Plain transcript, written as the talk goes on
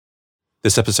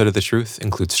This episode of The Truth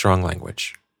includes strong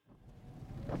language.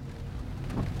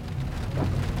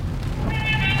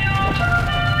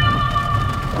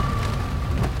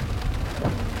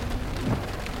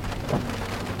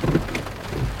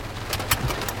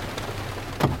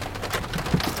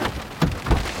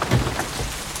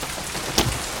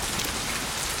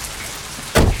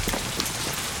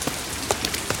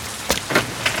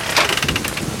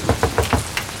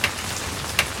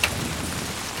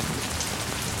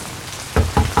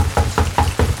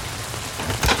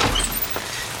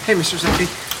 Hey, Mr. Zeppi.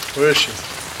 Where is she?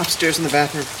 Upstairs in the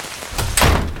bathroom.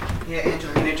 Yeah,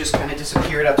 Angelina just kind of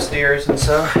disappeared upstairs, and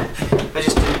so I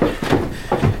just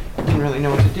didn't really know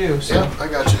what to do. So. Yeah, I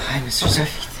got you. Hi, Mr. Zeppi.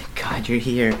 Thank God you're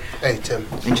here. Hey, Tim.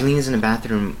 Angelina's in the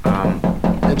bathroom.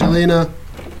 Angelina.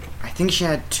 I think she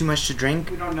had too much to drink.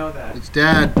 We don't know that. It's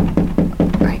Dad.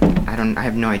 I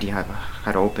have no idea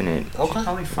how to open it. Okay. She's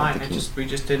probably fine. We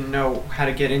just didn't know how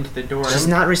to get into the door. She's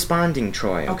not responding,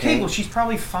 Troy. Okay, well, she's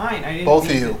probably fine. I didn't. Both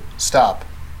of you, stop.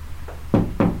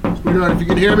 Sweetheart, if you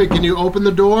can hear me, can you open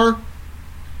the door?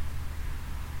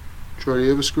 Troy, do you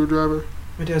have a screwdriver?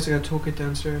 My dad's got a toolkit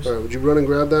downstairs. All right, would you run and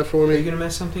grab that for Are you me? gonna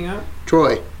mess something up?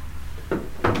 Troy. You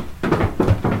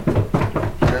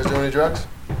guys do any drugs?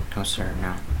 No, sir,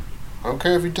 no. I don't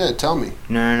care if you did. Tell me.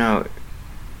 No.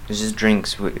 It's just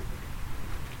drinks.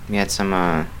 We had some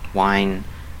wine,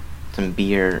 some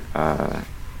beer, and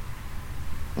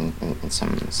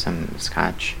some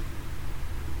scotch,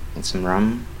 and some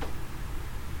rum,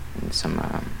 and some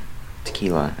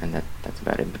tequila, and that's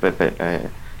about it.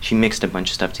 But she mixed a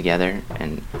bunch of stuff together,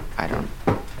 and I don't.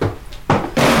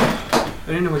 I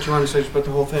didn't know what you wanted, so I just put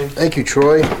the whole thing. Thank you,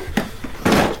 Troy.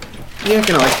 You're not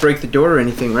gonna break the door or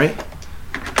anything, right?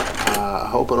 I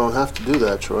hope I don't have to do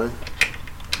that, Troy.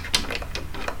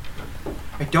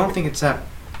 I don't think it's that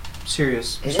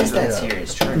serious. It is that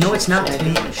serious, Troy. No, it's not.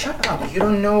 Shut up. You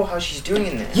don't know how she's doing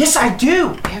in there. Yes, I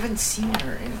do. I haven't seen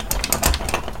her in.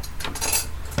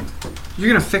 You're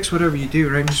gonna fix whatever you do,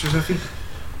 right, Mr. Zeppi?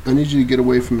 I need you to get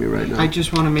away from me right now. I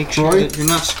just want to make sure Troy? that you're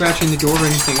not scratching the door or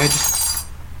anything.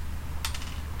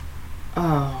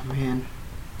 Oh man.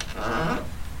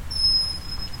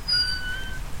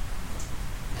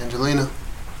 Angelina.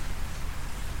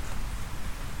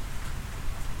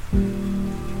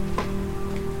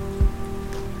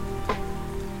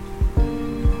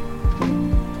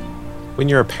 When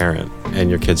you're a parent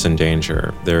and your kid's in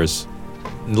danger, there's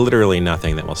literally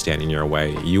nothing that will stand in your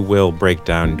way. You will break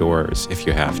down doors if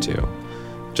you have to,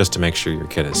 just to make sure your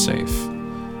kid is safe.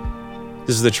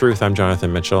 This is The Truth. I'm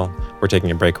Jonathan Mitchell. We're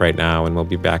taking a break right now, and we'll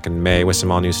be back in May with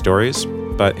some all-new stories.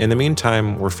 But in the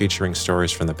meantime, we're featuring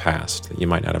stories from the past that you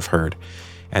might not have heard.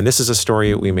 And this is a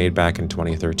story we made back in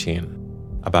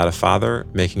 2013 about a father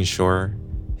making sure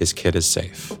his kid is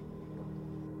safe.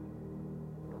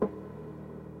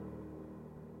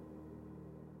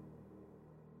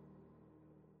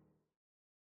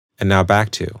 And now back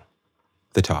to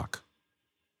the talk.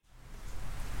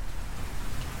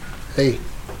 Hey,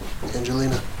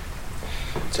 Angelina.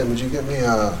 Tim, would you get me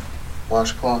a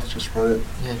washcloth? Just run it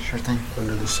Yeah, sure thing.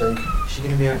 under the sink. Is she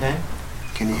gonna be okay?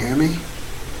 Can you hear me?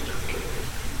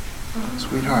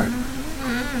 Sweetheart.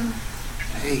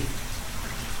 Hey.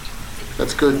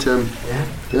 That's good, Tim. Yeah?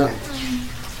 Yeah.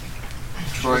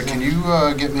 Troy, can you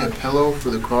get me a pillow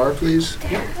for the car, please?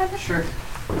 Yeah, sure.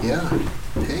 Yeah.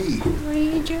 Hey, What are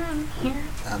you doing here?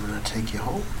 I'm gonna take you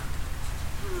home.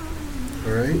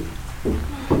 All right?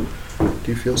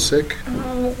 Do you feel sick?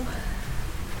 No.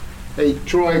 Hey,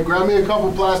 Troy, grab me a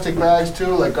couple plastic bags, too,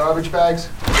 like garbage bags.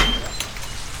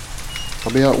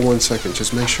 I'll be out in 1 second.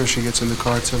 Just make sure she gets in the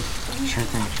car, Tim. Sure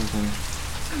thing.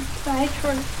 Bye,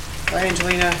 Troy. Bye,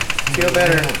 Angelina. Feel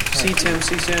better. See Tim.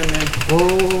 See you soon, man.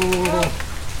 Whoa.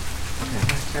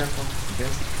 Careful.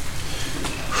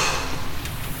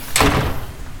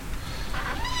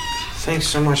 Thanks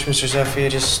so much, Mr. Zeppi.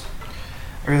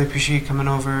 I really appreciate you coming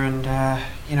over. And,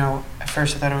 at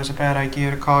first I thought it was a bad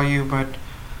idea to call you, but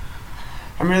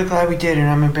I'm really glad we did. And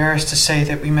I'm embarrassed to say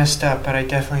that we messed up, but I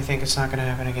definitely think it's not going to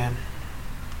happen again.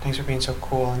 Thanks for being so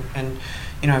cool. And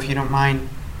if you don't mind,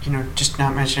 just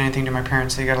not mention anything to my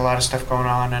parents. They got a lot of stuff going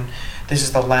on, and this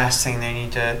is the last thing they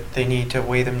need to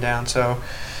weigh them down. So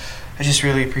I just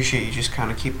really appreciate you just kind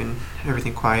of keeping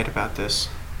everything quiet about this.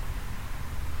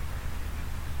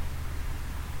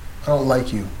 I don't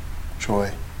like you,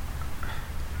 Troy.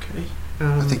 Okay.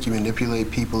 I think you manipulate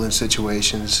people in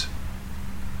situations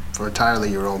for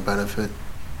entirely your own benefit.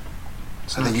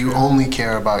 I think you only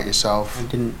care about yourself. I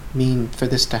didn't mean for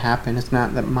this to happen. It's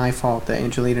not that my fault that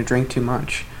Angelina drank too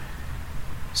much.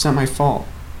 It's not my fault.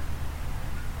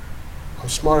 I'm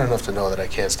smart enough to know that I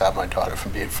can't stop my daughter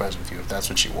from being friends with you if that's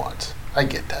what she wants. I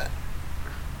get that.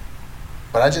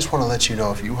 But I just want to let you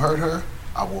know, if you hurt her,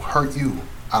 I will hurt you.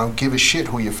 I don't give a shit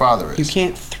who your father is. You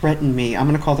can't threaten me. I'm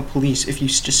gonna call the police if you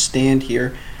just stand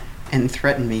here and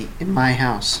threaten me in my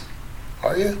house.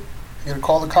 Are you? You gonna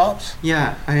call the cops?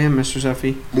 Yeah, I am, Mr.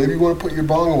 Zeffy. Maybe you want to put your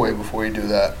bong away before you do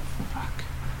that. Fuck.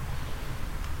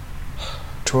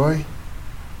 Troy,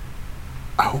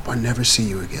 I hope I never see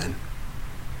you again.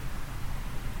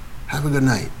 Have a good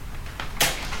night.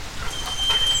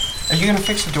 Are you gonna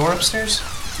fix the door upstairs?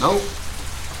 Nope.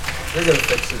 They're gonna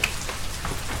fix it.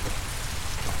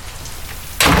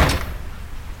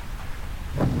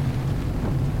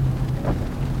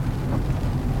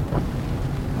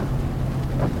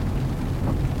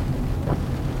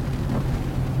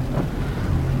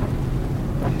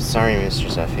 I'm sorry, Mr.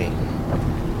 Zeffy.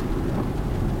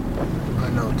 I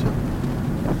know, Tim.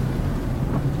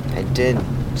 I did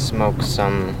smoke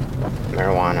some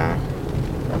marijuana.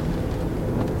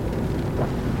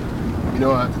 You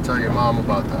know I have to tell your mom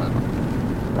about that.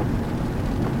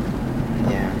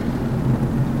 Yeah.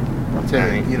 Tim,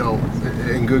 Right. you know,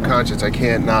 in good conscience, I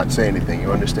can't not say anything.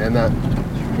 You understand that?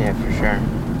 Yeah, for sure.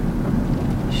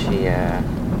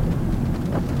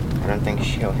 I don't think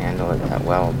she'll handle it that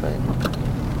well, but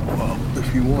Well,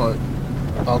 if you want,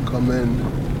 I'll come in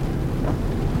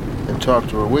and talk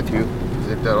to her with you. I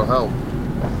think that'll help.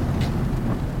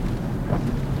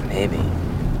 maybe.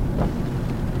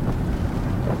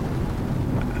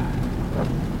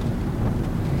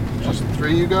 Just the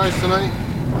three of you guys tonight?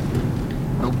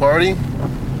 No party?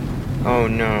 Oh,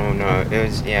 no. It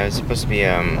was supposed to be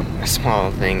a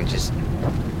small thing, just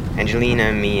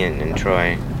Angelina, me, and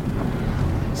Troy.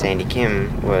 Sandy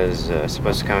Kim was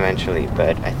supposed to come eventually,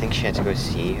 but I think she had to go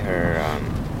see her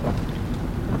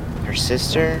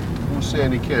sister. Who's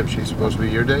Sandy Kim? She's supposed to be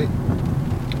your date?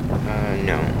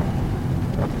 No.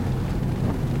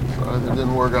 Sorry that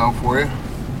didn't work out for you.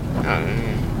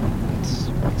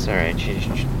 It's alright. She's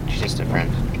just a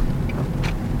friend.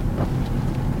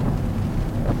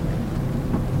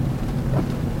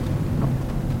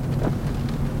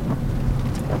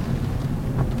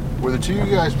 Were the two of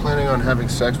you guys planning on having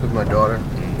sex with my daughter?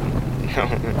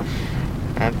 No,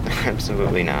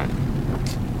 absolutely not.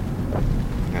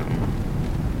 No.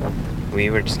 We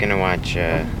were just gonna watch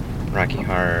Rocky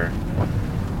Horror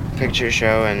Picture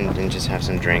Show and just have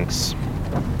some drinks.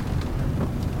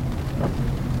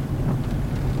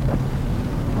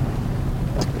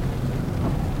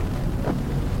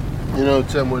 You know,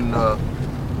 Tim, when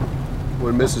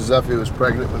Mrs. Zeffy was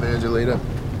pregnant with Angelina,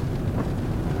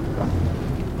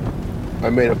 I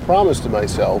made a promise to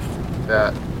myself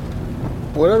that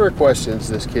whatever questions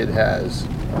this kid has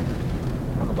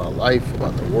about life,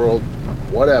 about the world,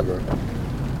 whatever,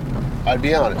 I'd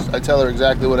be honest. I'd tell her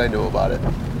exactly what I knew about it.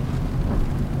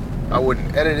 I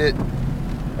wouldn't edit it.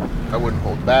 I wouldn't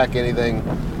hold back anything.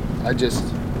 I'd just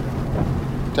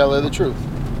tell her the truth.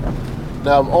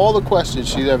 Now, of all the questions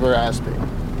she'd ever asked me,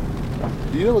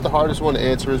 do you know what the hardest one to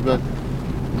answer has been?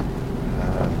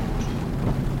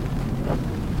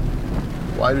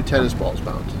 Why do tennis balls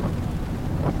bounce?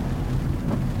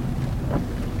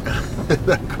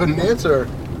 I couldn't answer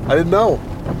her. I didn't know.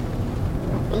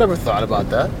 I never thought about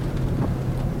that.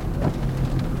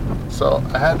 So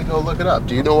I had to go look it up.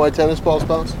 Do you know why tennis balls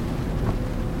bounce?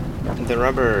 The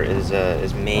rubber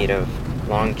is made of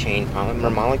long chain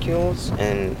polymer molecules,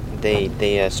 and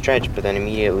they stretch, but then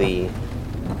immediately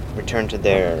return to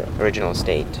their original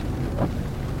state.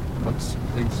 That's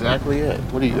exactly it.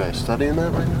 What are you guys studying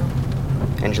that right now?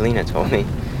 Angelina told me.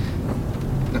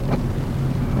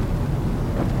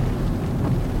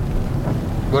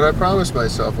 But I promised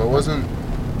myself I wasn't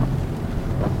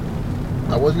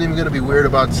even gonna be weird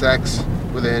about sex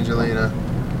with Angelina.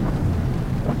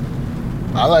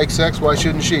 I like sex, why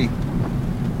shouldn't she?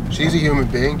 She's a human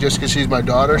being. Just because she's my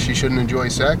daughter, she shouldn't enjoy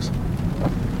sex.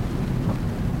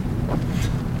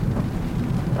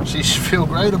 She should feel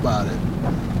great about it.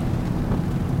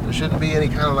 There shouldn't be any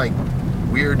kind of like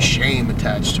weird shame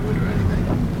attached to it or anything.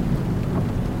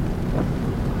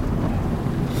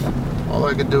 All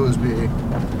I could do is be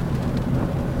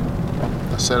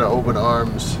a set of open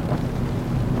arms,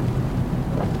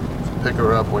 pick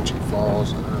her up when she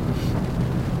falls.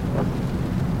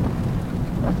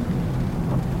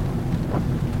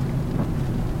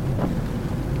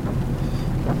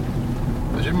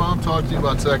 Does your mom talk to you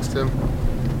about sex, Tim?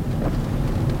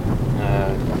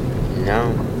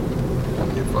 No.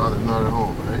 Your father's not at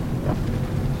home, right?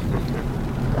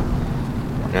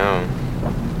 No.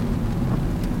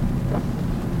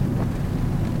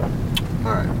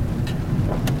 All right.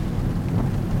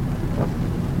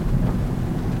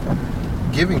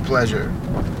 pleasure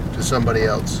to somebody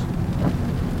else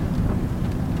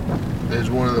is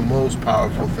one of the most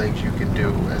powerful things you can do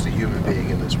as a human being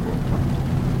in this world.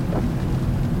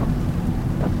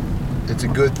 It's a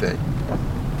good thing.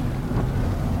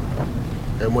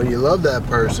 And when you love that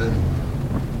person,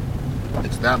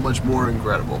 it's that much more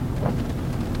incredible.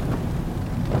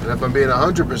 And if I'm being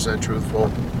 100% truthful,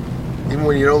 even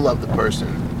when you don't love the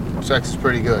person, sex is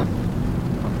pretty good.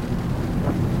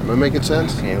 Am I making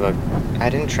sense? Okay, look, I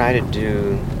didn't try to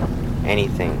do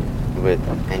anything with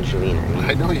Angelina.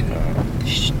 I know you did.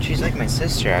 She's like my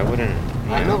sister. I wouldn't.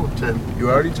 I know, Tim. You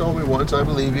already told me once, I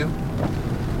believe you.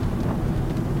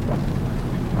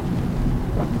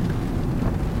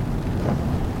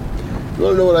 You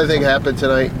want to know what I think happened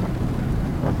tonight?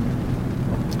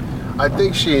 I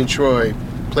think she and Troy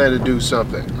plan to do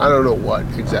something. I don't know what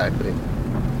exactly.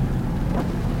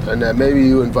 And that maybe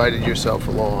you invited yourself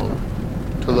along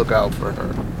to look out for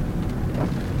her.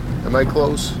 Am I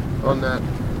close on that?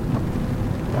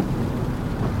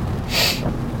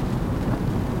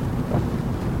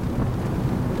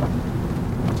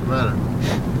 What's the matter?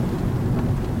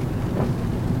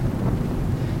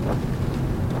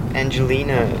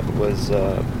 Angelina was,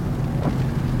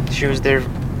 she was there.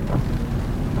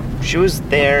 She was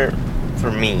there for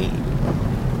me. I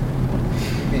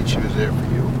mean, she was there for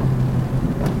you.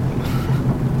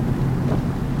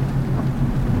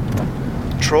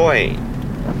 Troy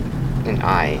and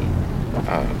I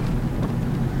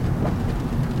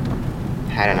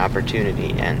had an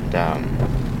opportunity,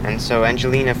 and so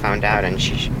Angelina found out, and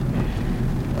she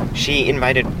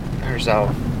invited herself.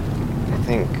 I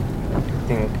think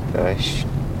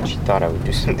she thought I would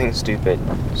do something stupid,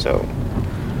 so.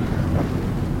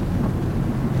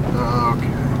 Okay.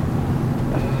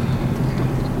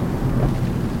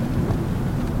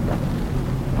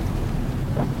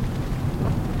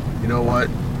 You know what?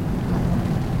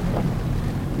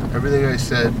 Everything I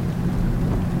said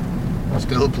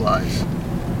still applies.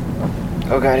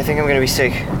 Oh God, I think I'm gonna be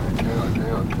sick. Hang on.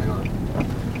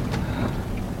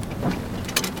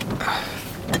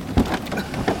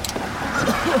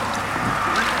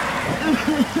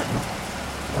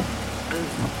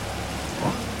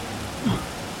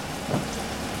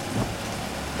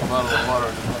 Bottle of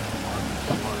water.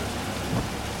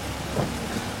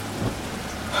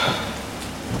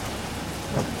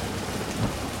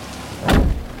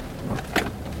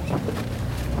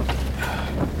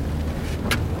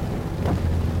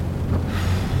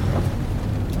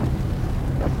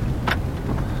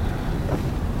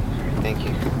 Thank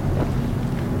you.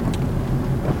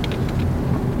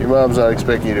 Your mom's not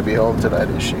expecting you to be home tonight,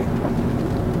 is she?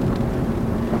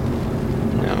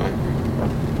 No.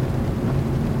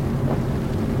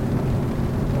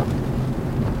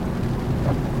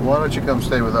 Why don't you come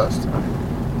stay with us tonight?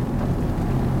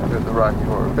 We're at the Rocky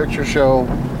Horror Picture Show.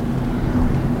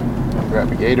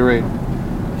 Grab a Gatorade.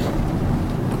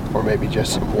 Or maybe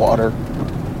just some water.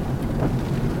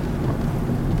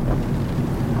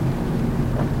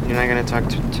 You're not gonna talk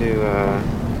to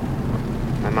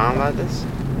my mom about this?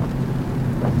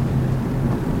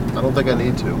 I don't think I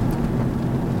need to.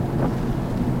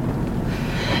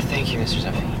 Thank you, Mr.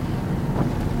 Duffy.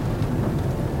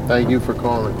 Thank you for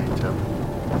calling me, Tim.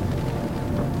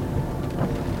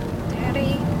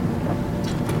 Daddy,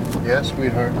 Yes,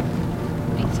 sweetheart?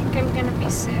 I think I'm gonna be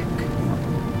sick.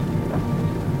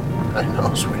 I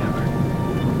know, sweetheart.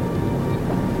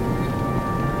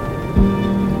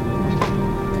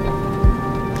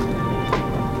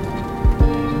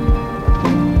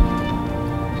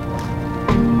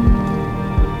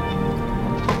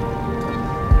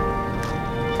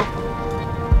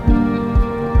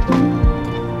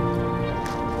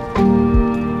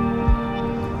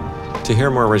 To hear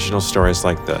more original stories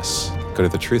like this, go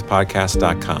to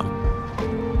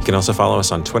thetruthpodcast.com. You can also follow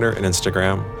us on Twitter and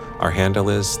Instagram. Our handle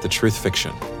is The Truth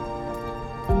Fiction.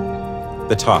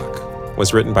 The Talk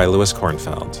was written by Louis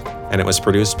Kornfeld, and it was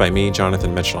produced by me,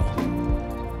 Jonathan Mitchell.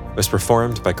 It was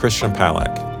performed by Christian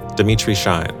Palak, Dimitri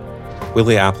Shine,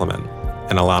 Willie Appleman,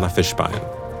 and Alana Fishbein.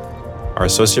 Our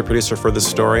associate producer for this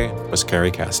story was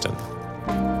Carrie Caston.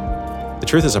 The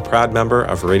Truth is a proud member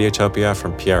of Radiotopia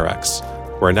from PRX.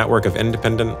 We're a network of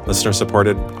independent,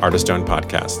 listener-supported, artist-owned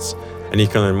podcasts, and you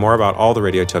can learn more about all the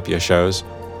Radiotopia shows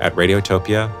at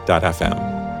radiotopia.fm.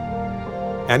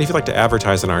 And if you'd like to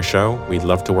advertise on our show, we'd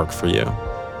love to work for you.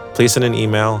 Please send an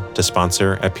email to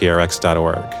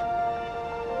sponsor@prx.org.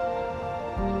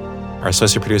 Our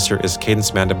associate producer is Cadence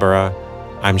Mandabura.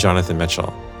 I'm Jonathan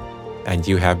Mitchell, and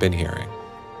you have been hearing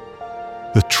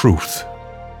The Truth.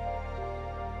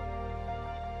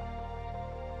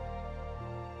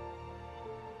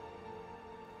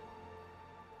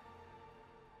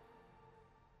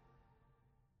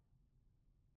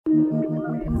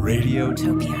 Radio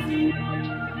Utopia.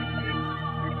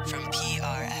 From